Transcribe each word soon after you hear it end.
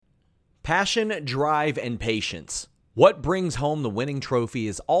Passion, drive, and patience. What brings home the winning trophy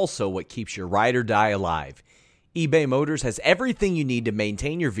is also what keeps your ride or die alive. eBay Motors has everything you need to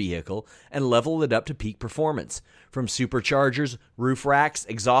maintain your vehicle and level it up to peak performance. From superchargers, roof racks,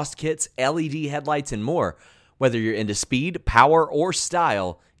 exhaust kits, LED headlights, and more. Whether you're into speed, power, or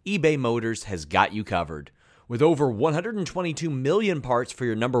style, eBay Motors has got you covered. With over 122 million parts for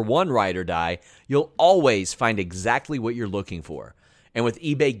your number one ride or die, you'll always find exactly what you're looking for. And with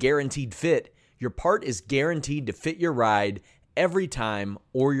eBay Guaranteed Fit, your part is guaranteed to fit your ride every time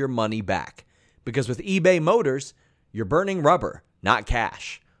or your money back. Because with eBay Motors, you're burning rubber, not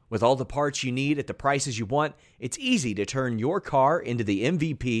cash. With all the parts you need at the prices you want, it's easy to turn your car into the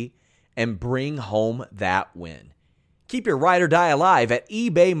MVP and bring home that win. Keep your ride or die alive at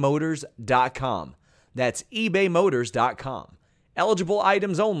ebaymotors.com. That's ebaymotors.com. Eligible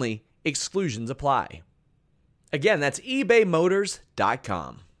items only. Exclusions apply. Again, that's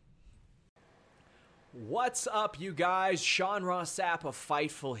ebaymotors.com. What's up, you guys? Sean Rossap of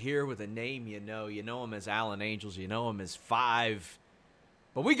Fightful here with a name you know. You know him as Alan Angels. You know him as Five.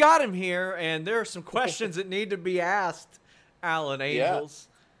 But we got him here, and there are some questions that need to be asked, Alan Angels.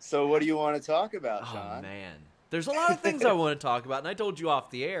 Yeah. So what do you want to talk about, Sean? Oh, man. There's a lot of things I want to talk about, and I told you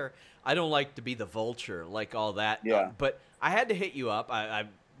off the air, I don't like to be the vulture, like all that. Yeah. But I had to hit you up. I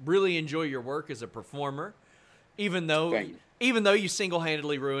really enjoy your work as a performer, even though you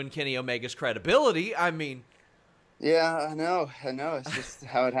single-handedly ruined Kenny Omega's credibility. I mean. Yeah, I know. It's just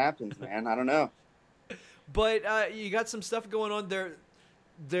how it happens, man. I don't know. But you got some stuff going on there.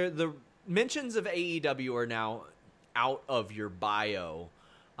 The mentions of AEW are now out of your bio.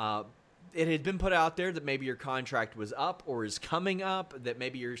 It had been put out there that maybe your contract was up or is coming up, that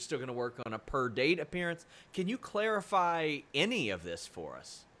maybe you're still going to work on a per-date appearance. Can you clarify any of this for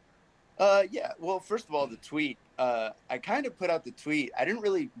us? Yeah. Well, first of all, the tweet. I kind of put out the tweet. I didn't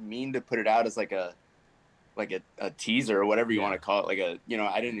really mean to put it out as like a teaser or whatever you want to call it. I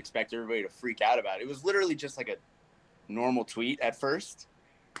didn't expect everybody to freak out about it. It was literally just like a normal tweet at first.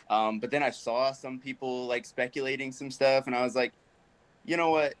 But then I saw some people like speculating some stuff, and I was like, you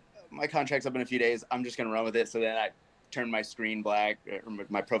know what? My contract's up in a few days. I'm just going to run with it. So then I turned my screen black, or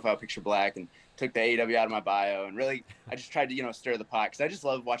my profile picture black, and took the AEW out of my bio. And really, I just tried to, stir the pot, because I just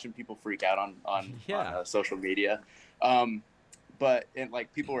love watching people freak out on social media. But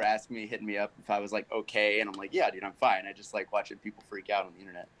people were asking me, hitting me up if I was like, okay. And I'm like, yeah, dude, I'm fine. I just like watching people freak out on the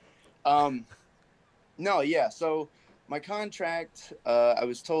internet. So my contract, I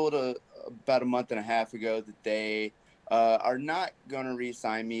was told about a month and a half ago that they are not going to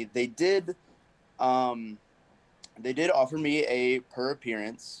re-sign me. They did offer me a per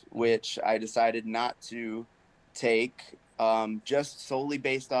appearance, which I decided not to take, just solely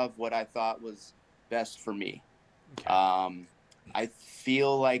based off what I thought was best for me. Okay. I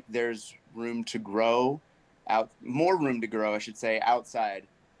feel like there's room to grow, more room to grow, I should say, outside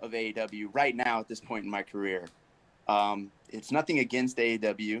of AEW right now at this point in my career. It's nothing against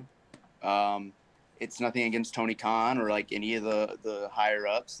AEW. It's nothing against Tony Khan or like any of the higher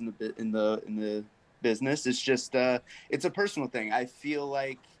ups in the business. It's just it's a personal thing. I feel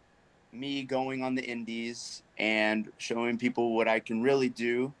like me going on the indies and showing people what I can really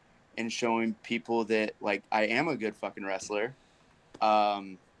do, and showing people that like I am a good fucking wrestler.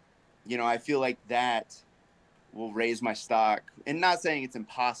 I feel like that will raise my stock. And not saying it's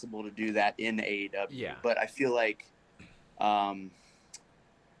impossible to do that in AEW, but I feel like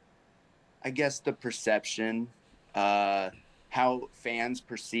I guess the perception, how fans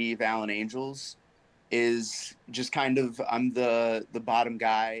perceive Alan Angels is just kind of, I'm the bottom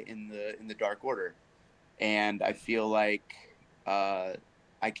guy in the Dark Order. And I feel like I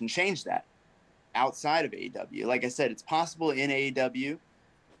can change that outside of AEW. Like I said, it's possible in AEW,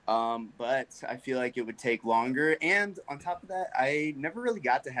 but I feel like it would take longer. And on top of that, I never really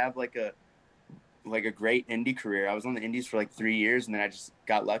got to have like a great indie career. I was on the indies for like 3 years, and then I just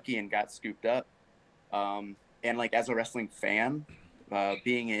got lucky and got scooped up. And like as a wrestling fan,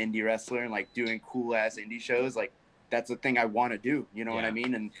 being an indie wrestler and like doing cool ass indie shows, like that's the thing I want to do. You know what I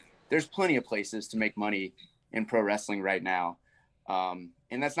mean? And there's plenty of places to make money in pro wrestling right now.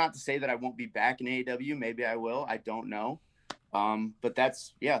 And that's not to say that I won't be back in AEW. Maybe I will. I don't know. But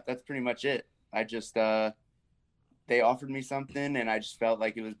that's pretty much it. I just, they offered me something, and I just felt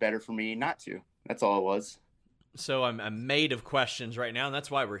like it was better for me not to. That's all it was. So I'm made of questions right now, and that's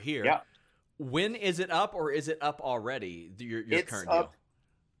why we're here. Yeah. When is it up, or is it up already? Your current up,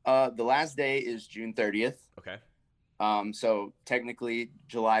 deal. The last day is June 30th. Okay. So technically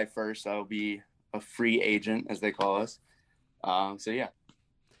July 1st, I'll be a free agent, as they call us. So yeah.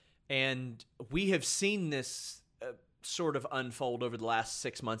 And we have seen this sort of unfold over the last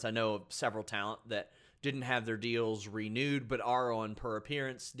 6 months? I know of several talent that didn't have their deals renewed, but are on per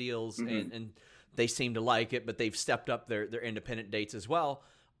appearance deals, and they seem to like it, but they've stepped up their independent dates as well.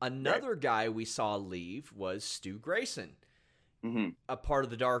 Another guy we saw leave was Stu Grayson, a part of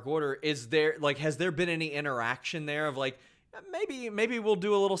the Dark Order. Has there been any interaction there of like, maybe we'll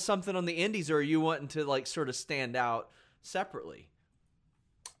do a little something on the indies, or are you wanting to like sort of stand out separately?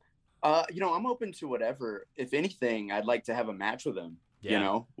 I'm open to whatever. If anything, I'd like to have a match with him,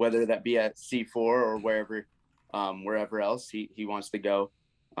 whether that be at C4 or wherever else he wants to go.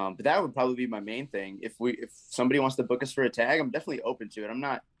 But that would probably be my main thing. If somebody wants to book us for a tag, I'm definitely open to it.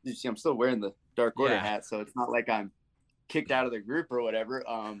 I'm still wearing the Dark Order hat, so it's not like I'm kicked out of the group or whatever.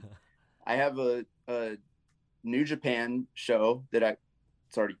 I have a New Japan show that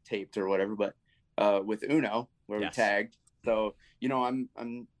it's already taped or whatever, but with Uno where we tagged. So,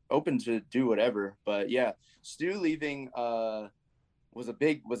 I'm open to do whatever, but yeah, Stu leaving was a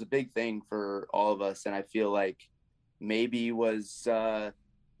big thing for all of us, and I feel like maybe was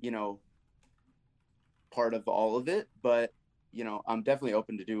part of all of it, but I'm definitely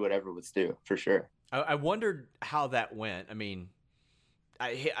open to do whatever with Stu for sure. I wondered how that went. I mean,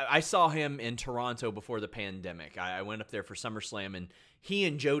 I saw him in Toronto before the pandemic. I went up there for SummerSlam, and he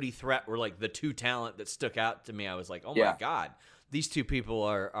and Jody Threat were like the two talent that stuck out to me. I was like, oh my God, these two people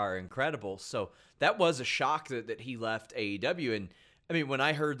are incredible. So that was a shock that he left AEW. And I mean, when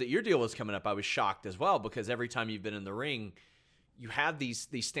I heard that your deal was coming up, I was shocked as well, because every time you've been in the ring, you have these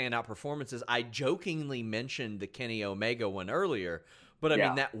standout performances. I jokingly mentioned the Kenny Omega one earlier, but I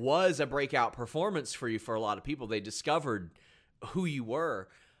mean, that was a breakout performance for you. For a lot of people, they discovered who you were.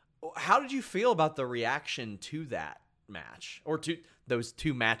 How did you feel about the reaction to that match, or to those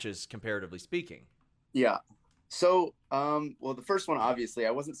two matches, comparatively speaking? Yeah. So, well, the first one, obviously,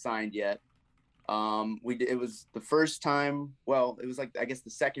 I wasn't signed yet. It was the first time. Well, it was like, I guess, the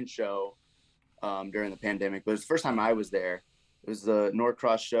second show during the pandemic, but it was the first time I was there. It was the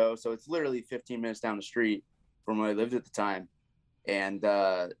Norcross show, so it's literally 15 minutes down the street from where I lived at the time, and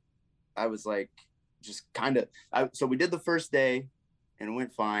I was like, just kind of. So we did the first day, and it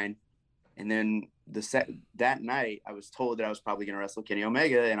went fine, and then that night I was told that I was probably going to wrestle Kenny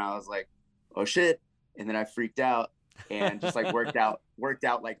Omega, and I was like, oh shit, and then I freaked out and just like worked out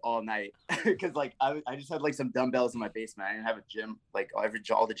like all night, because like I just had like some dumbbells in my basement. I didn't have a gym, like all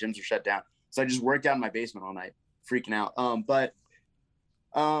the gyms were shut down, so I just worked out in my basement all night, freaking out.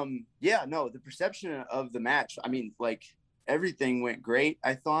 The perception of the match, I mean, like, everything went great,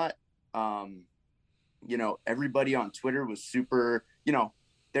 I thought. Everybody on Twitter was super,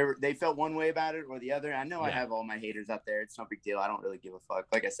 they felt one way about it or the other. I know I have all my haters out there. It's no big deal. I don't really give a fuck.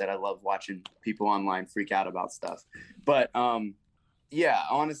 Like I said, I love watching people online freak out about stuff. But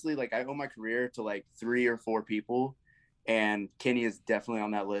honestly, like, I owe my career to like 3 or 4 people, and Kenny is definitely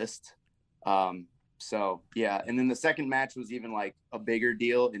on that list. So yeah. And then the second match was even like a bigger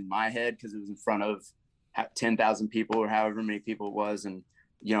deal in my head, because it was in front of 10,000 people or however many people it was. And,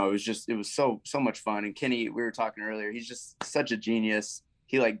 it was so much fun. And Kenny, we were talking earlier, he's just such a genius.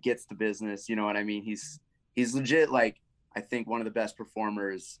 He like gets the business. You know what I mean? He's legit, like, I think one of the best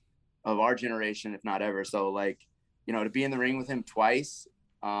performers of our generation, if not ever. So like, to be in the ring with him twice,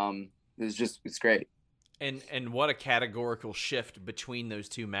 it's great. And what a categorical shift between those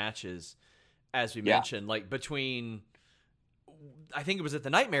two matches. As we mentioned, like between, I think it was at the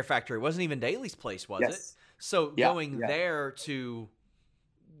Nightmare Factory. It wasn't even Daly's place, was it? So going there to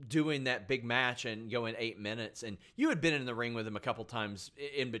doing that big match and going 8 minutes, and you had been in the ring with him a couple times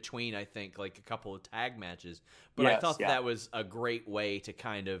in between, I think, like a couple of tag matches. But I thought that was a great way to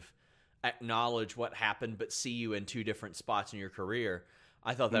kind of acknowledge what happened, but see you in 2 different spots in your career.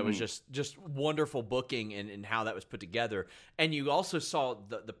 I thought that was just wonderful booking and how that was put together. And you also saw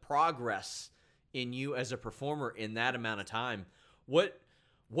the progress in you as a performer in that amount of time.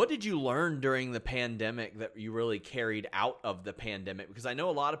 What did you learn during the pandemic that you really carried out of the pandemic? Because I know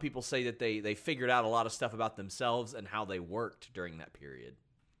a lot of people say that they figured out a lot of stuff about themselves and how they worked during that period.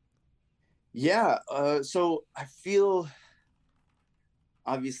 Yeah. So I feel,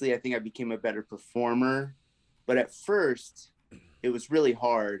 obviously, I think I became a better performer, but at first it was really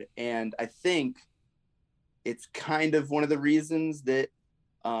hard. And I think it's kind of one of the reasons that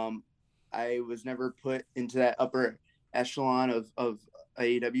I was never put into that upper echelon of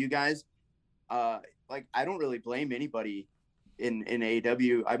AEW guys. Like, I don't really blame anybody in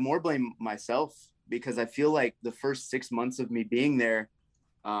AEW. I more blame myself, because I feel like the first 6 months of me being there,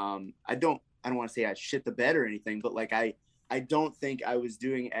 I don't want to say I shit the bed or anything, but like, I don't think I was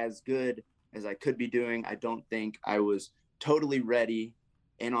doing as good as I could be doing. I don't think I was totally ready.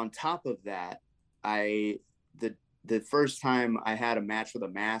 And on top of that, the the first time I had a match with a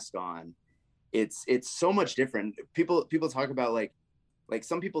mask on, it's so much different. People talk about like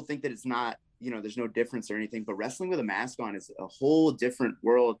some people think that it's not, there's no difference or anything, but wrestling with a mask on is a whole different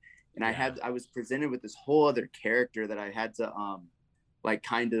world. And I was presented with this whole other character that I had to like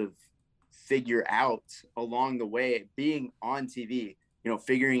kind of figure out along the way. Being on TV,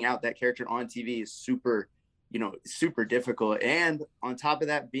 figuring out that character on TV is super difficult. And on top of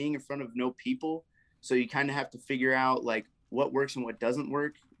that, being in front of no people. So you kind of have to figure out like what works and what doesn't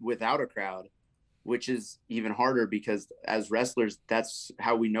work without a crowd, which is even harder because as wrestlers, that's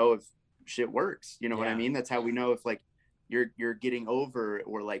how we know if shit works. You know what I mean? That's how we know if like you're getting over,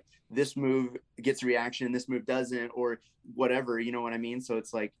 or like this move gets a reaction, this move doesn't, or whatever, you know what I mean? So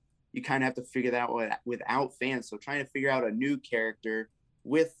it's like, you kind of have to figure that out without fans. So trying to figure out a new character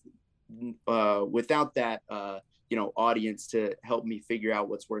without that, audience to help me figure out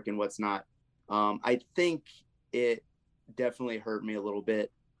what's working, what's not. I think it definitely hurt me a little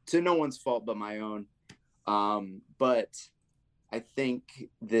bit, to no one's fault but my own. But I think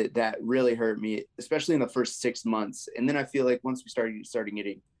that really hurt me, especially in the first 6 months. And then I feel like once we started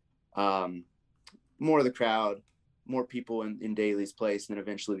getting more of the crowd, more people in Daly's place, and then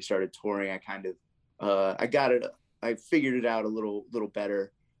eventually we started touring, I kind of I figured it out a little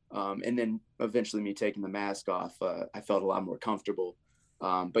better. And then eventually me taking the mask off, I felt a lot more comfortable.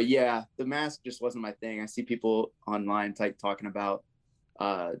 But yeah, the mask just wasn't my thing. I see people online talking about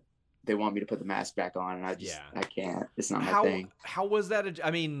they want me to put the mask back on, and I can't. It's not my thing. How was that?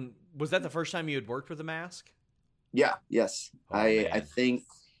 I mean, was that the first time you had worked with a mask? Yeah. Yes. Oh, I think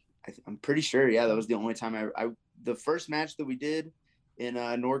I'm pretty sure. Yeah, that was the only time the first match that we did in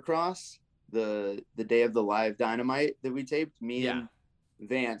Norcross, the day of the live Dynamite that we taped, me and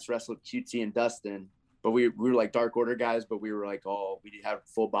Vance wrestled QT and Dustin, but we were like Dark Order guys, but we were like we had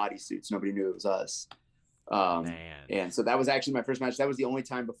full body suits. Nobody knew it was us. And so that was actually my first match. That was the only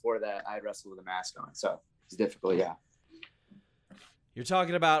time before that I wrestled with a mask on. So it's difficult. Yeah. You're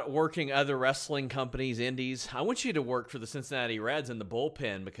talking about working other wrestling companies, indies. I want you to work for the Cincinnati Reds in the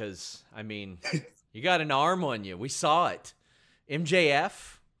bullpen because, I mean, you got an arm on you. We saw it.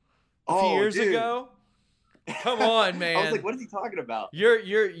 MJF a few years ago. Come on, man. I was like, what is he talking about?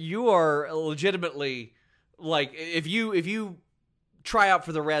 You are legitimately, like, if you try out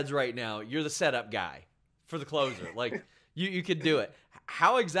for the Reds right now, you're the setup guy for the closer. Like, you could do it.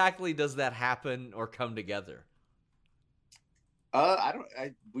 How exactly does that happen or come together?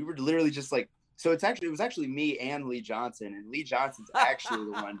 We were literally just like, so it was actually me and Lee Johnson, and Lee Johnson's actually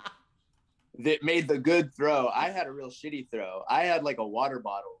the one that made the good throw. I had a real shitty throw. I had like a water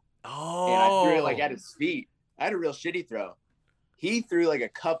bottle. Oh. And I threw it like at his feet. I had a real shitty throw. He threw like a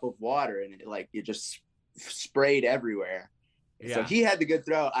cup of water, and it just sprayed everywhere. Yeah. So he had the good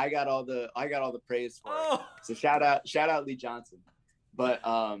throw. I got all the praise for it. So shout out Lee Johnson. But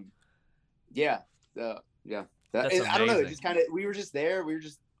yeah. That's amazing. I don't know. It just kind of, we were just there,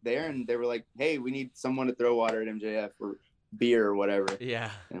 and they were like, "Hey, we need someone to throw water at MJF or beer or whatever."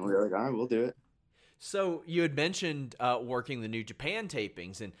 Yeah. And we were like, "All right, we'll do it." So you had mentioned working the New Japan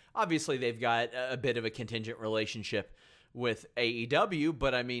tapings, and obviously they've got a bit of a contingent relationship with AEW,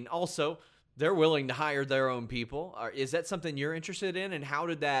 but I mean, also they're willing to hire their own people. Is that something you're interested in? And how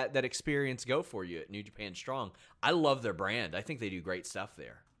did that experience go for you at New Japan Strong? I love their brand. I think they do great stuff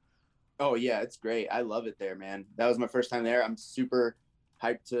there. Oh yeah, it's great. I love it there, man. That was my first time there. I'm super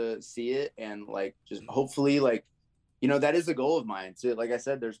hyped to see it, and like just hopefully that is a goal of mine. So like I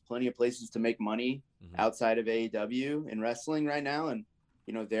said, there's plenty of places to make money outside of AEW in wrestling right now, and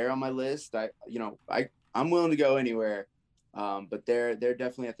they're on my list. I'm willing to go anywhere, but they're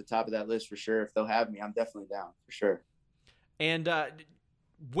definitely at the top of that list for sure. If they'll have me, I'm definitely down for sure. And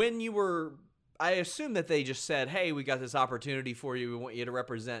when you were, I assume that they just said, "Hey, we got this opportunity for you. We want you to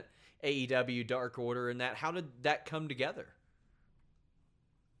represent AEW, Dark Order," and that. How did that come together?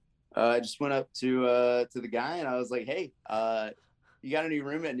 I just went up to the guy and I was like, "Hey, you got any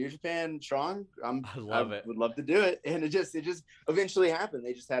room at New Japan Strong? I would love to do it." And it just eventually happened.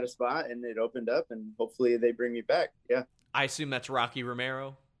 They just had a spot and it opened up, and hopefully they bring me back. Yeah. I assume that's Rocky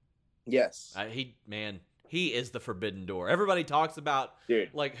Romero. Yes. He is the forbidden door. Everybody talks about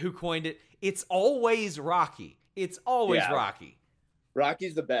like who coined it. It's always Rocky. It's always Rocky.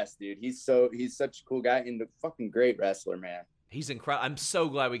 Rocky's the best, dude. He's such a cool guy and a fucking great wrestler, man. He's incredible. I'm so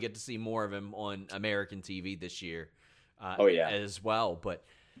glad we get to see more of him on American TV this year. As well. But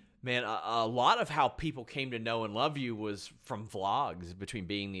Man, a lot of how people came to know and love you was from vlogs, between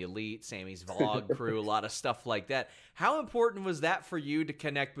Being the Elite, Sammy's vlog crew, a lot of stuff like that. How important was that for you to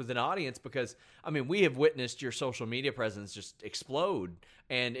connect with an audience? Because, I mean, we have witnessed your social media presence just explode,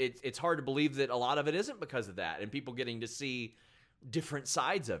 and it's hard to believe that a lot of it isn't because of that and people getting to see different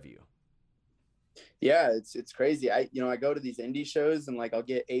sides of you. Yeah, it's crazy. I go to these indie shows and like I'll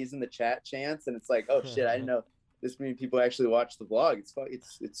get A's in the chat chants, and it's like, oh shit, I didn't know this many people actually watch the vlog.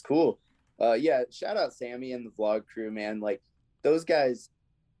 It's cool. Yeah, shout out Sammy and the vlog crew, man. Like those guys,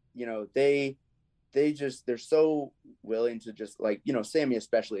 they're so willing to just like, Sammy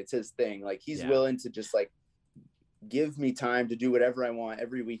especially, it's his thing. Like he's willing to just like give me time to do whatever I want.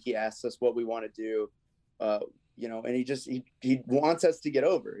 Every week he asks us what we want to do. And he wants us to get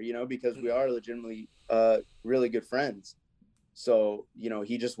over, because we are legitimately really good friends. So,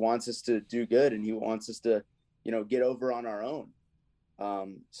 he just wants us to do good, and he wants us to, get over on our own.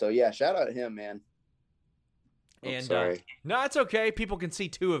 So yeah, shout out to him, man. And sorry. No, it's okay. People can see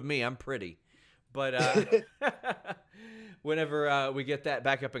two of me. I'm pretty. But whenever we get that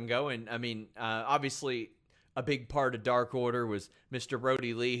back up and going, I mean, obviously a big part of Dark Order was Mr.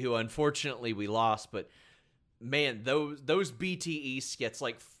 Brodie Lee, who unfortunately we lost, but man, those BTE skits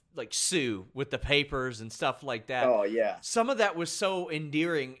like Sue with the papers and stuff like that. Oh yeah. Some of that was so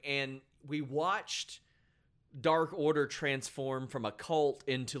endearing, and we watched Dark Order transform from a cult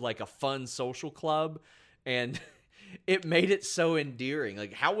into like a fun social club, and it made it so endearing.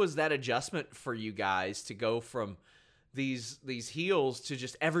 Like, how was that adjustment for you guys to go from these heels to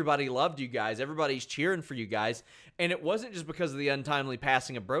just everybody loved you guys, everybody's cheering for you guys, and it wasn't just because of the untimely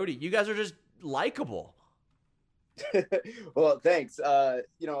passing of Brodie. You guys are just likable. Well, thanks. A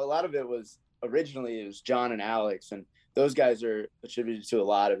lot of it was originally John and Alex, and those guys are attributed to a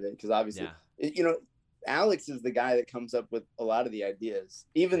lot of it because obviously, Alex is the guy that comes up with a lot of the ideas.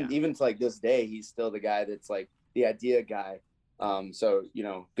 Even to like this day, he's still the guy that's like the idea guy. So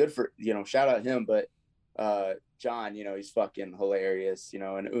good for shout out him. But John, he's fucking hilarious.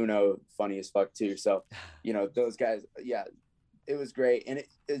 And Uno, funny as fuck too. So those guys, yeah, it was great, and it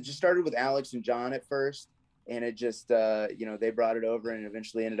just started with Alex and John at first. And it just, they brought it over and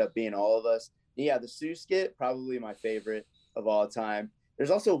eventually ended up being all of us. Yeah, the Sue skit, probably my favorite of all time.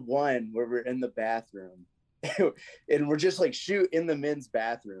 There's also one where we're in the bathroom and we're just like in the men's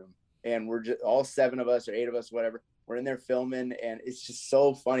bathroom. And we're just all 7 of us or 8 of us, whatever. We're in there filming, and it's just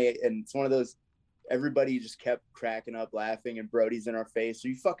so funny. And it's one of those, everybody just kept cracking up, laughing, and Brodie's in our face. Are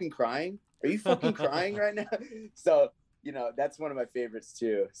you fucking crying? Are you fucking crying right now? So, that's one of my favorites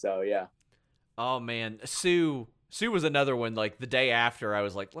too. So, yeah. Oh man, Sue was another one. Like the day after, I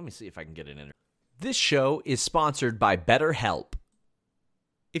was like, let me see if I can get it in. This show is sponsored by BetterHelp.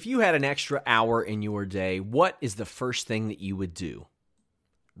 If you had an extra hour in your day, what is the first thing that you would do?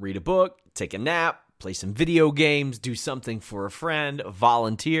 Read a book, take a nap, play some video games, do something for a friend,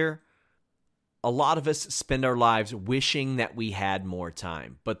 volunteer. A lot of us spend our lives wishing that we had more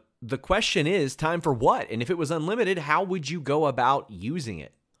time. But the question is, time for what? And if it was unlimited, how would you go about using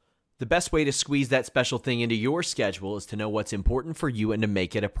it? The best way to squeeze that special thing into your schedule is to know what's important for you and to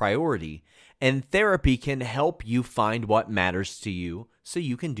make it a priority. And therapy can help you find what matters to you so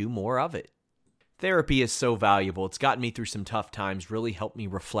you can do more of it. Therapy is so valuable. It's gotten me through some tough times, really helped me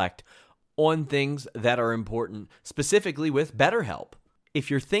reflect on things that are important, specifically with BetterHelp. If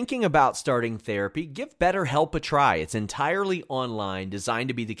you're thinking about starting therapy, give BetterHelp a try. It's entirely online, designed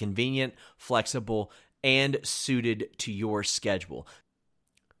to be the convenient, flexible, and suited to your schedule.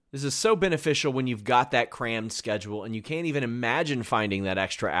 This is so beneficial when you've got that crammed schedule and you can't even imagine finding that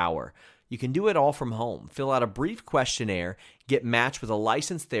extra hour. You can do it all from home. Fill out a brief questionnaire, get matched with a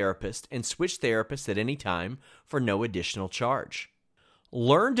licensed therapist, and switch therapists at any time for no additional charge.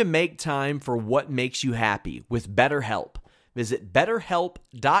 Learn to make time for what makes you happy with BetterHelp. Visit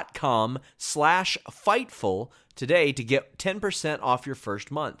BetterHelp.com/Fightful today to get 10% off your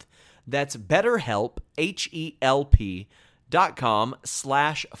first month. That's BetterHelp,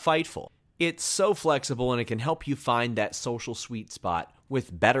 HELP.com/Fightful. It's so flexible and it can help you find that social sweet spot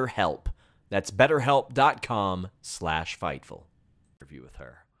with BetterHelp. That's BetterHelp.com/Fightful. Interview with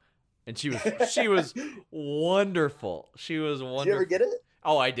her. And she was wonderful. She was wonderful. Did you ever get it?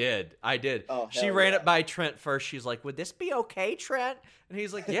 Oh, I did. Oh, she ran it by Trent first. She's like, would this be okay, Trent? And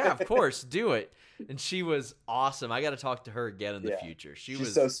he's like, yeah, of course, do it. And she was awesome. I got to talk to her again in the future.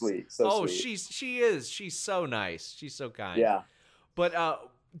 She's so sweet. So sweet. She is. She's so nice. She's so kind. Yeah. But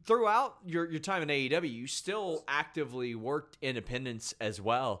throughout your time in AEW, you still actively worked independence as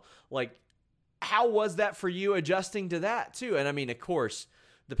well. Like, how was that for you adjusting to that too? And I mean, of course,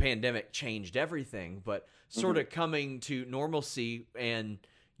 the pandemic changed everything, but sort of coming to normalcy and,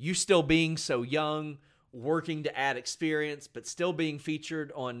 you still being so young, working to add experience, but still being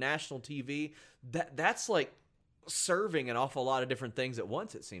featured on national TV, that's like serving an awful lot of different things at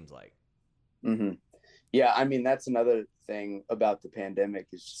once, it seems like. Mm-hmm. Yeah, I mean, that's another thing about the pandemic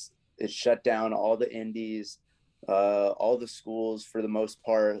is just, it shut down all the indies, all the schools for the most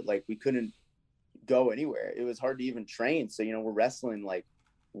part. Like, we couldn't go anywhere. It was hard to even train. So, we're wrestling like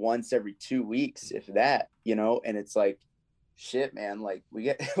once every 2 weeks, if that, and it's like, shit, man, like we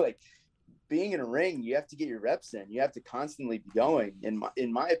get like being in a ring, you have to get your reps in. You have to constantly be going.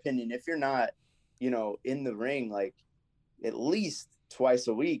 In my opinion, if you're not, in the ring, like at least twice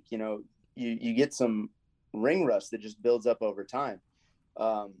a week, you get some ring rust that just builds up over time.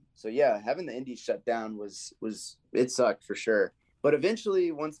 So yeah, having the indies shut down was it sucked for sure. But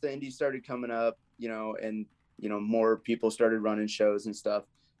eventually, once the indies started coming up, and more people started running shows and stuff,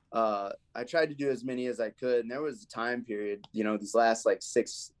 I tried to do as many as I could. And there was a time period, these last like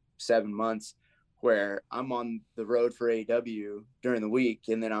 6-7 months where I'm on the road for AEW during the week,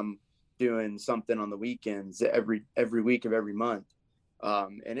 and then I'm doing something on the weekends every week of every month.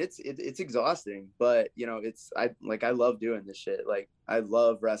 And it's exhausting, but I love doing this shit. Like, I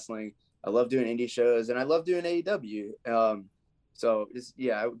love wrestling. I love doing indie shows, and I love doing AEW. So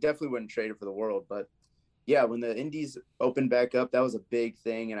I definitely wouldn't trade it for the world. But yeah, when the indies opened back up, that was a big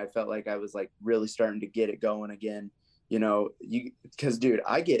thing. And I felt like I was like really starting to get it going again, because dude,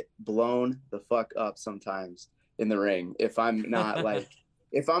 I get blown the fuck up sometimes in the ring. If I'm not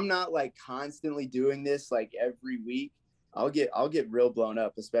like constantly doing this, like every week, I'll get real blown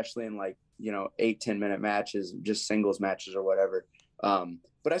up, especially in like, 8-10 minute matches, just singles matches or whatever.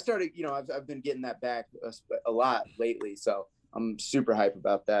 But I started, I've been getting that back a lot lately. So I'm super hype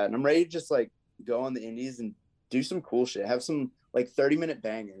about that. And I'm ready to just like go on the indies and do some cool shit, have some like 30-minute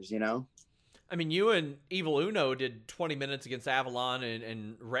bangers, I mean, you and Evil Uno did 20 minutes against Avalon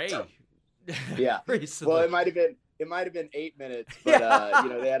and Ray. Yeah. Recently. Well, it might've been 8 minutes,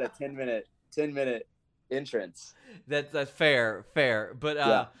 but they had a 10 minute entrance. That's fair.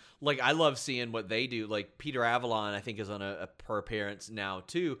 But like, I love seeing what they do. Like, Peter Avalon, I think, is on a per appearance now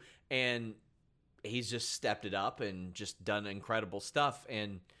too, and he's just stepped it up and just done incredible stuff.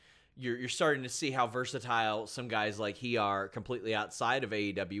 And you're starting to see how versatile some guys like he are completely outside of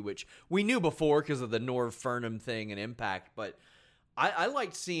AEW, which we knew before because of the Norv Furnham thing and Impact. But I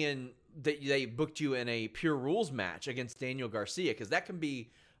liked seeing that they booked you in a Pure Rules match against Daniel Garcia, because that can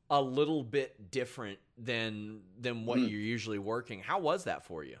be a little bit different than what you're usually working. How was that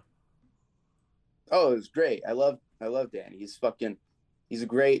for you? Oh, it was great. I love Danny. He's a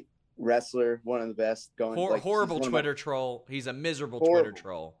great wrestler, one of the best going. Horrible Twitter troll. He's a miserable Twitter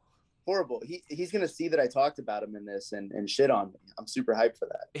troll. Horrible. He's gonna see that I talked about him in this and shit on me. I'm super hyped for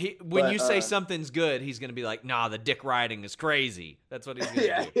that. When you say something's good, he's gonna be like, "Nah, the dick riding is crazy." That's what he's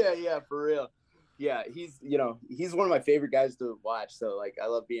gonna do. Yeah, for real. Yeah, he's one of my favorite guys to watch. So like, I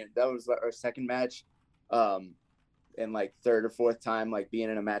love that was our second match, and like third or fourth time like being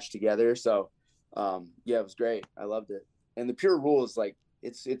in a match together. So yeah, it was great. I loved it. And the Pure Rules, like,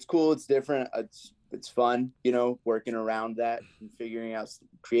 it's cool. It's different. It's fun, working around that and figuring out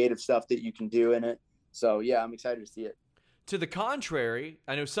creative stuff that you can do in it. So yeah, I'm excited to see it. To the contrary,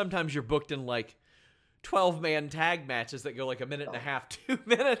 I know sometimes you're booked in like 12-man tag matches that go like a minute and a half, 2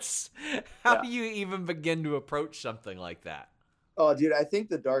 minutes. How do you even begin to approach something like that? Oh, dude, I think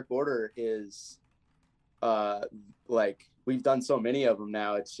the Dark Order is like, we've done so many of them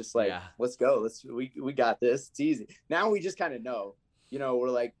now. It's just like, let's go. We got this. It's easy. Now we just kind of know, we're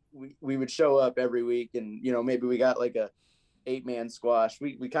like, we would show up every week and, maybe we got like a 8-man squash.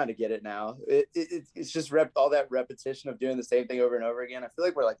 We kind of get it now. It's just all that repetition of doing the same thing over and over again. I feel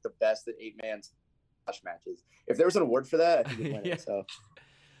like we're like the best at 8-man squash matches. If there was an award for that, I think we'd win it. So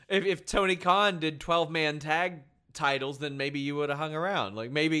if Tony Khan did 12-man tag titles, then maybe you would have hung around.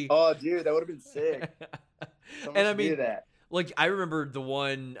 Like, maybe. Oh, dude, that would have been sick. And I mean, like, I remember the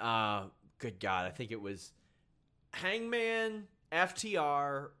one, good God, I think it was Hangman,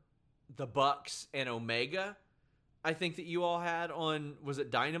 FTR, the Bucks, and Omega. I think that you all had on, was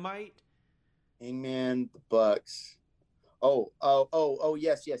it Dynamite? Hangman, the Bucks. Oh,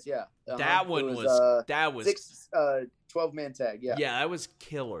 yes, yeah. That one was 12-man tag, yeah. Yeah, that was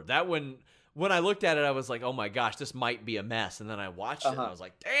killer. That one, when I looked at it, I was like, oh my gosh, this might be a mess. And then I watched it, and I was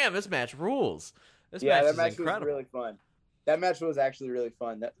like, damn, this match rules. This match is incredible. Was really fun. That match was actually really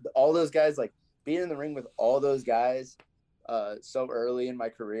fun. All those guys, like, being in the ring with all those guys so early in my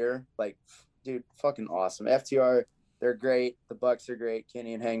career, like, dude, fucking awesome. FTR, they're great. The Bucks are great.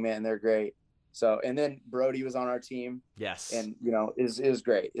 Kenny and Hangman, they're great. So, and then Brodie was on our team. Yes. And, it was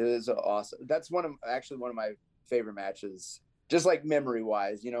great. It was awesome. That's one of my favorite matches just like memory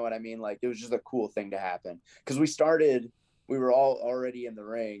wise, you know what I mean? Like it was just a cool thing to happen because we were all already in the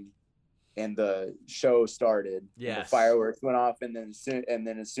ring and the show started. Yes. And the fireworks went off, and then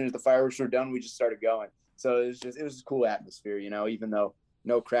as soon as the fireworks were done, we just started going. So it was a cool atmosphere, you know, even though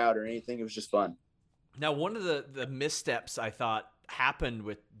no crowd or anything, it was just fun. Now, one of the missteps I thought happened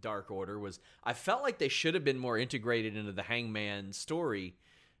with Dark Order was I felt like they should have been more integrated into the Hangman story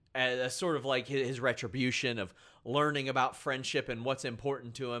as sort of like his retribution of learning about friendship and what's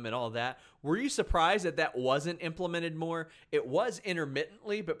important to him and all that. Were you surprised that wasn't implemented more? It was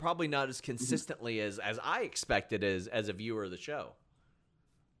intermittently, but probably not as consistently as I expected as a viewer of the show.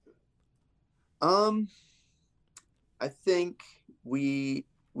 I think we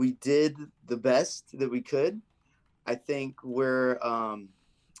did the best that we could. I think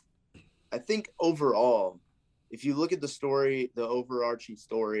I think overall, if you look at the story, the overarching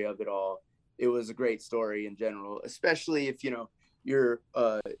story of it all, it was a great story in general, especially if, you know, you're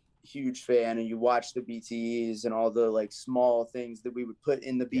a huge fan and you watch the BTEs and all the like small things that we would put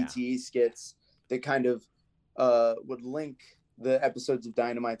in the BTE skits that kind of would link the episodes of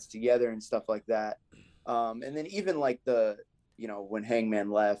Dynamites together and stuff like that. And then even like you know, when Hangman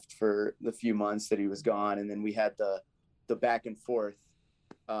left for the few months that he was gone, and then we had the back and forth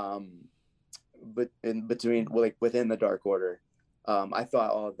but in between, like within the Dark Order. I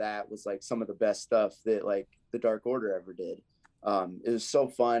thought all of that was like some of the best stuff that like the Dark Order ever did. It was so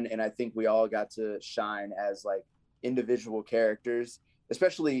fun, and I think we all got to shine as like individual characters,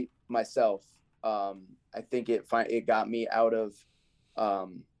 especially myself. I think it got me out of a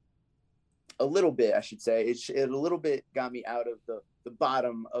little bit, I should say. It a little bit got me out of the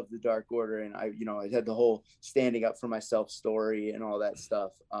bottom of the Dark Order, and I had the whole standing up for myself story and all that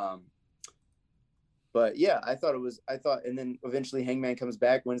stuff. But yeah, I thought, and then eventually Hangman comes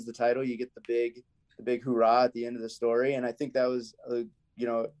back, wins the title. You get the big hoorah at the end of the story. And I think that was a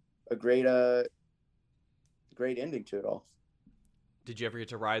great ending to it all. Did you ever get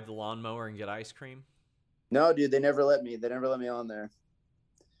to ride the lawnmower and get ice cream? No, dude, they never let me on there.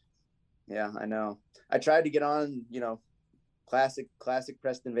 Yeah, I know. I tried to get on, classic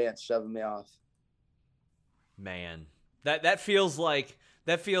Preston Vance shoving me off. Man, that feels like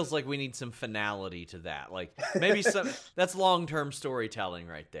we need some finality to that. Like maybe that's long-term storytelling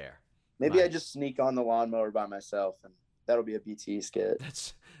right there. Maybe I just sneak on the lawnmower by myself, and that'll be a BT skit.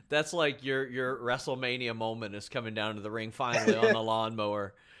 That's like your WrestleMania moment is coming down to the ring finally on the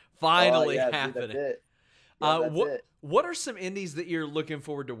lawnmower. Finally happening. Dude, that's it. Yeah, that's it. What are some indies that you're looking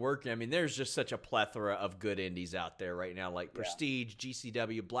forward to working? I mean, there's just such a plethora of good indies out there right now, like Prestige,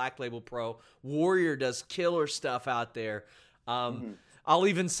 GCW, Black Label Pro, Warrior does killer stuff out there. I'll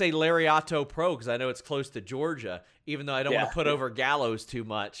even say Lariato Pro because I know it's close to Georgia, even though I don't want to put over Gallows too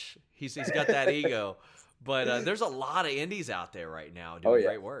much. He's got that ego. But there's a lot of indies out there right now doing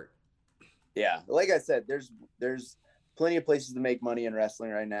great work. Yeah, like I said, there's plenty of places to make money in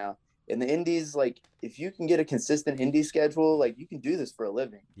wrestling right now. In the indies, like if you can get a consistent indie schedule, like you can do this for a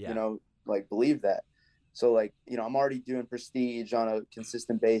living. Yeah. Like believe that. So like, I'm already doing Prestige on a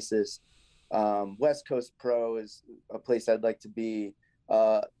consistent basis. West Coast Pro is a place I'd like to be.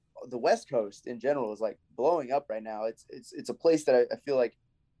 The West Coast in general is like blowing up right now. It's a place that I feel like,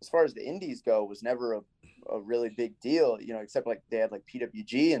 as far as the indies go, was never a really big deal, except like they had like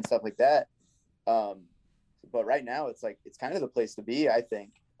PWG and stuff like that. But right now it's kind of the place to be, I think,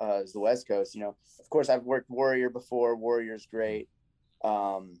 is the West Coast. Of course I've worked Warrior before. Warrior's great.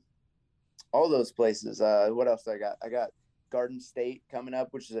 All those places. What else I got? I got Garden State coming up,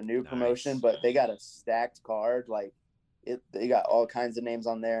 which is a new promotion, but they got a stacked card. Like they got all kinds of names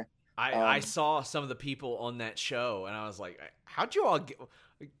on there. I saw some of the people on that show, and I was like, "How'd you all get?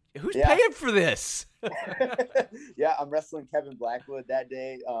 Who's paying for this?" Yeah, I'm wrestling Kevin Blackwood that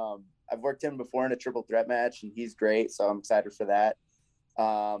day. I've worked him before in a triple threat match, and he's great, so I'm excited for that.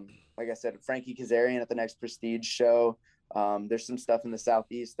 Like I said, Frankie Kazarian at the next Prestige show. There's some stuff in the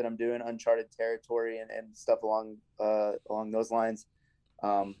Southeast that I'm doing, uncharted territory and stuff along those lines.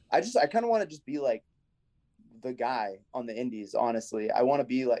 I kind of want to just be like the guy on the indies. Honestly, I want to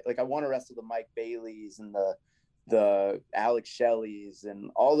be like I want to wrestle the Mike Baileys and the Alex Shelleys and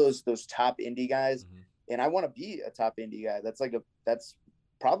all those top indie guys. Mm-hmm. And I want to be a top indie guy. That's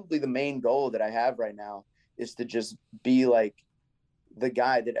probably the main goal that I have right now, is to just be like the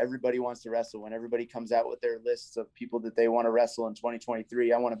guy that everybody wants to wrestle. When everybody comes out with their lists of people that they want to wrestle in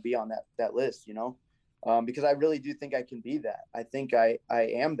 2023, I want to be on that list, because I really do think I can be that. I think I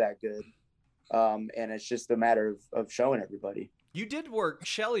am that good. And it's just a matter of showing everybody. You did work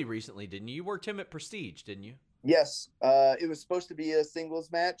Shelley recently, didn't you? You worked him at Prestige, didn't you? Yes. It was supposed to be a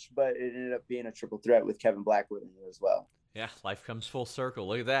singles match, but it ended up being a triple threat with Kevin Blackwood in it as well. Yeah, life comes full circle.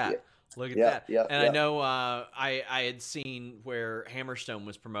 Look at that. Yeah, Look at yeah, that. yeah, And I yeah. know I had seen where Hammerstone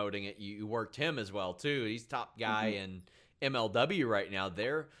was promoting it. You worked him as well too. He's top guy Mhm. in MLW right now.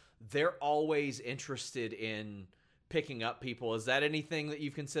 They're always interested in picking up people. Is that anything that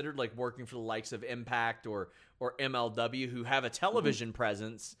you've considered, like working for the likes of Impact or MLW, who have a Mhm. television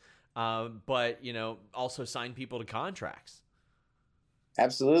presence, but also sign people to contracts?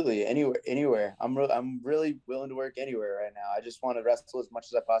 Absolutely. Anywhere. I'm really willing to work anywhere right now. I just want to wrestle as much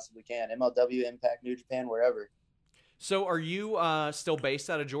as I possibly can. MLW, Impact, New Japan, wherever. So, are you still based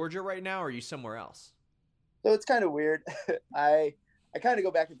out of Georgia right now, or are you somewhere else? So it's kind of weird. I I kind of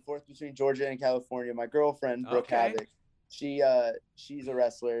go back and forth between Georgia and California. My girlfriend, Brooke Okay. Havoc, she's a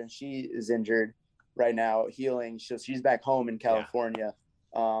wrestler and she is injured right now, healing. So she's back home in Yeah. California.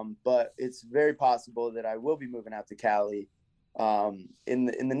 But it's very possible that I will be moving out to Cali in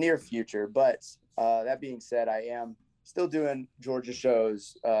the near future. But that being said, I am still doing Georgia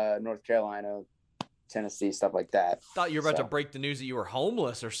shows, North Carolina, Tennessee, stuff like that. Thought you were about to So break the news that you were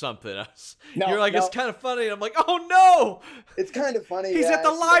homeless or something. You're no, like, it's no, kind of funny. And I'm like, oh no, it's kind of funny. he's at Yeah, the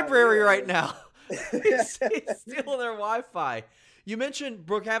actually, on library real right news. now. He's stealing their Wi-Fi. You mentioned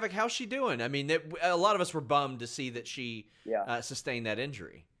Brooke Havoc. How's she doing? I mean, a lot of us were bummed to see that she Yeah, sustained that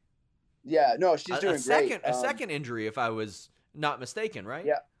injury. yeah. No, she's A doing great. second injury, if I was not mistaken, right?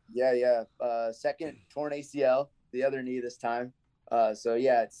 Yeah, yeah, yeah. Second torn ACL, the other knee this time. So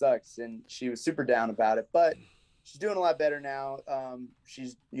yeah, it sucks, and she was super down about it, but she's doing a lot better now.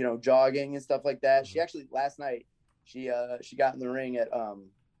 She's jogging and stuff like that. She Mhm. actually last night she got in the ring at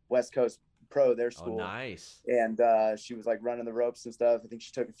West Coast Pro, their Oh, school, nice. and she was like running the ropes and stuff. I think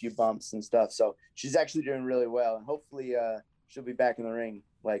she took a few bumps and stuff. So she's actually doing really well, and hopefully she'll be back in the ring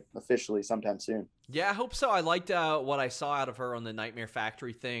like officially sometime soon. Yeah, I hope so. I liked what I saw out of her on the Nightmare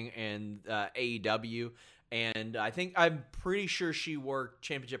Factory thing and AEW, and I'm pretty sure she worked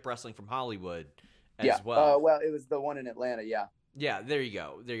Championship Wrestling from Hollywood Yeah. as well. Well, it was the one in Atlanta. Yeah. Yeah, there you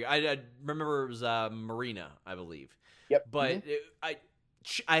go. There you go. I remember it was Marina, I believe, Yep. but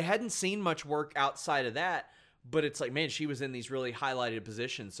I hadn't seen much work outside of that. But it's like, man, she was in these really highlighted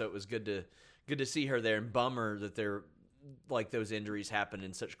positions, so it was good to see her there. And bummer that they're like those injuries happen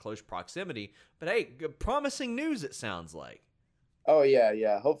in such close proximity. But hey, promising news, it sounds like. Oh yeah,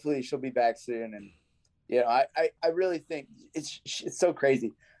 yeah. Hopefully she'll be back soon. And I really think it's so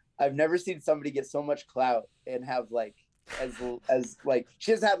crazy. I've never seen somebody get so much clout and have like as like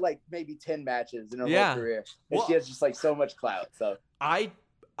she has had like maybe 10 matches in her whole Yeah. career, and Well, she has just like so much clout. So I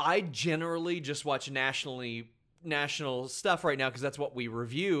generally just watch national stuff right now because that's what we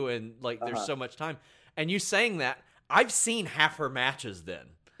review, and like there's so much time. And you saying that, I've seen half her matches then.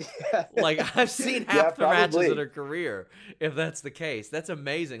 Like I've seen yeah, half the matches probably. in her career, if that's the case. That's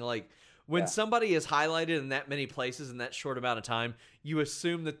amazing. Like when Yeah. somebody is highlighted in that many places in that short amount of time, you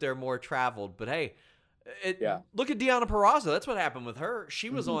assume that they're more traveled. But hey, Yeah. look at Deonna Purrazzo. That's what happened with her. She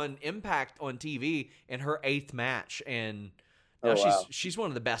was Mhm. on Impact on TV in her 8th match, and now Oh wow. she's one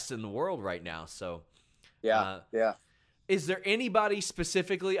of the best in the world right now. So, Yeah. Yeah. is there anybody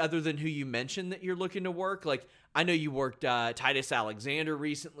specifically other than who you mentioned that you're looking to work? Like I know you worked Titus Alexander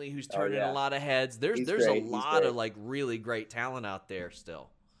recently, who's turning yeah. a lot of heads. There's He's a great. He's lot great. of like really great talent out there still.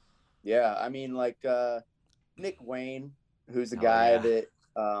 Yeah. I mean, like Nick Wayne, who's a Oh guy yeah.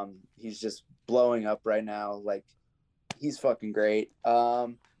 that he's just blowing up right now. Like he's fucking great.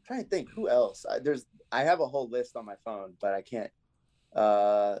 Trying to think who else. I have a whole list on my phone, but I can't.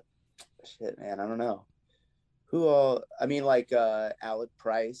 Uh, shit, man, I don't know who all. I mean, like Alec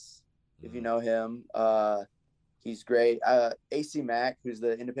Price, if you know him. He's great. AC Mack, who's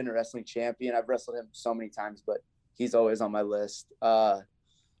the independent wrestling champion. I've wrestled him so many times, but he's always on my list.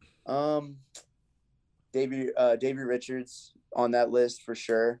 Um, Davey Richards on that list for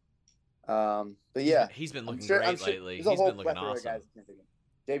sure. But yeah, He's been looking I'm great sure lately. there's a He's whole been looking plethora of awesome. guys I can't think of.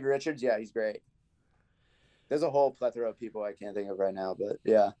 Davey Richards, yeah, he's great. There's a whole plethora of people I can't think of right now, but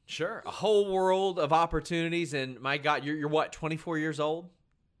yeah. Sure, a whole world of opportunities, and my God, you're what, 24 years old?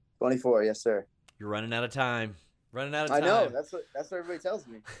 24, yes, sir. You're running out of time. Running out of I time. know. That's what everybody tells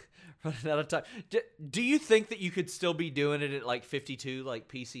me. Running out of time. Do you think that you could still be doing it at like 52, like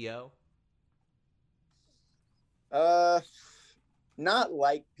PCO? Not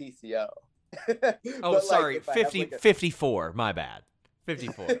like PCO. Oh, But, sorry, if I have, 54. My bad.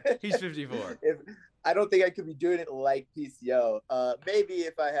 54. He's 54. I don't think I could be doing it like PCO. Maybe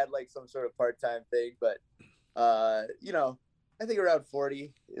if I had like some sort of part-time thing, but I think around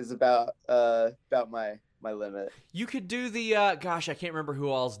 40 is about my limit. You could do the gosh, I can't remember who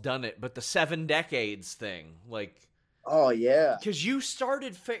all's done it, but the 7 decades thing, like Oh yeah. because you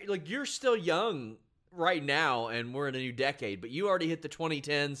started like you're still young right now, and we're in a new decade, but you already hit the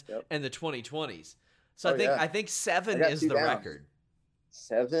 2010s and the 2020s. So I think 7 is the record.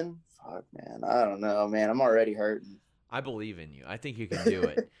 7? Fuck, man. I don't know, man. I'm already hurting. I believe in you. I think you can do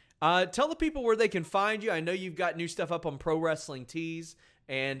it. Tell the people where they can find you. I know you've got new stuff up on Pro Wrestling Tees,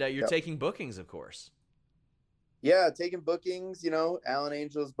 and you're taking bookings, of course. Yeah, taking bookings, Alan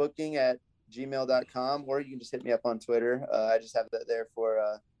Angels Booking at gmail.com, or you can just hit me up on Twitter. I just have that there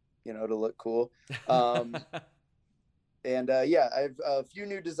for, to look cool. And I have a few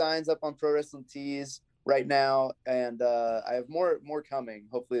new designs up on Pro Wrestling Tees right now, and I have more coming.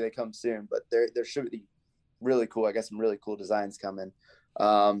 Hopefully they come soon, but there should be really cool. I got some really cool designs coming.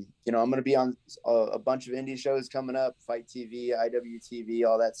 I'm going to be on a bunch of indie shows coming up, Fight TV, IWTV,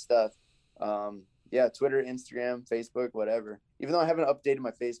 all that stuff. Twitter, Instagram, Facebook, whatever. Even though I haven't updated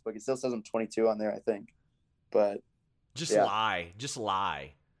my Facebook, it still says I'm 22 on there, I think. But just lie.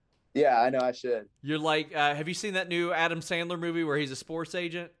 Yeah, I know I should. You're like, have you seen that new Adam Sandler movie where he's a sports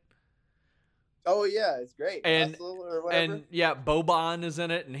agent? Oh yeah, it's great. And or whatever. And Boban is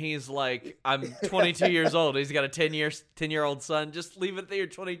in it, and he's like, I'm 22 years old. He's got a 10-year-old son. Just leave it there. You're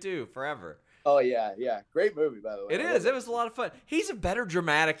 22 forever. Oh yeah. Great movie, by the way. It is. It was a lot of fun. He's a better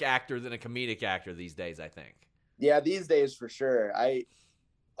dramatic actor than a comedic actor these days, I think. Yeah, these days for sure. I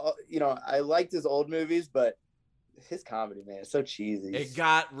liked his old movies, but his comedy, man, is so cheesy. It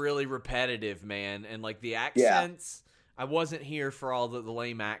got really repetitive, man, and like the accents. Yeah. I wasn't here for all the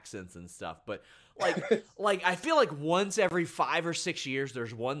lame accents and stuff, but like I feel like once every 5 or 6 years,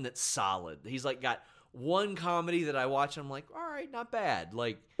 there's one that's solid. He's like got one comedy that I watch, and I'm like, all right, not bad.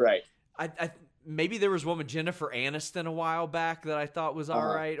 Like, right. I maybe there was one with Jennifer Aniston a while back that I thought was all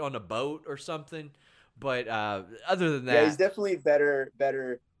right on a boat or something, but other than that, yeah, he's definitely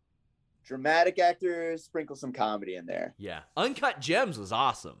better dramatic actor. Sprinkle some comedy in there. Yeah, Uncut Gems was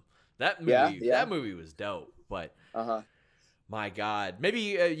awesome. That movie was dope. But my God,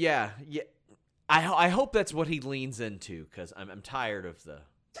 maybe I hope that's what he leans into, because I'm tired of the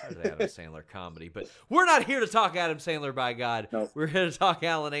Adam Sandler comedy. But we're not here to talk Adam Sandler, by God. Nope. We're here to talk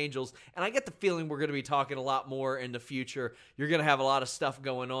Alan Angels, and I get the feeling we're going to be talking a lot more in the future. You're going to have a lot of stuff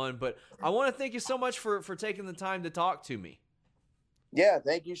going on, but I want to thank you so much for taking the time to talk to me. Yeah,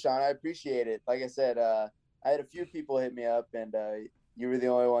 thank you, Sean. I appreciate it. Like I said, I had a few people hit me up, and you were the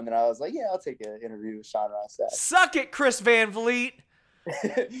only one that I was like, yeah, I'll take an interview with Sean Rossett. Suck it, Chris Van Vliet.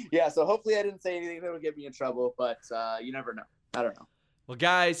 Yeah, so hopefully I didn't say anything that would get me in trouble, but you never know. I don't know. Well,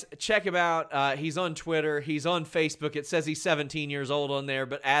 guys, check him out. He's on Twitter. He's on Facebook. It says he's 17 years old on there,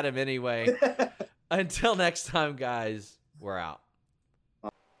 but add him anyway. Until next time, guys, we're out.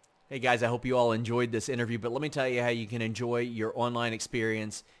 Hey, guys, I hope you all enjoyed this interview, but let me tell you how you can enjoy your online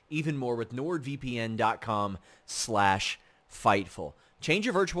experience even more with nordvpn.com/Fightful. Change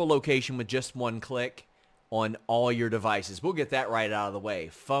your virtual location with just one click on all your devices. We'll get that right out of the way.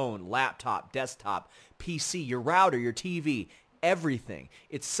 Phone, laptop, desktop, PC, your router, your TV, everything.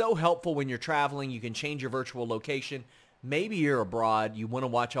 It's so helpful when you're traveling. You can change your virtual location. Maybe you're abroad, you want to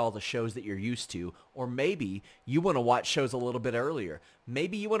watch all the shows that you're used to, or maybe you want to watch shows a little bit earlier.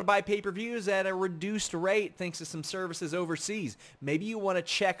 Maybe you want to buy pay-per-views at a reduced rate thanks to some services overseas. Maybe you want to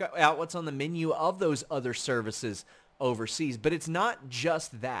check out what's on the menu of those other services overseas. But it's not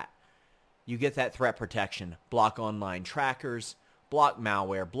just that. You get that threat protection, block online trackers, block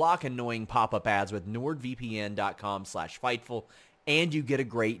malware, block annoying pop-up ads with nordvpn.com/Fightful, and you get a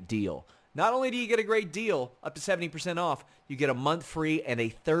great deal. Not only do you get a great deal, up to 70% off, you get a month free and a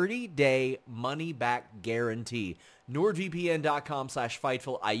 30-day money-back guarantee.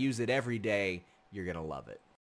 NordVPN.com/Fightful. I use it every day. You're going to love it.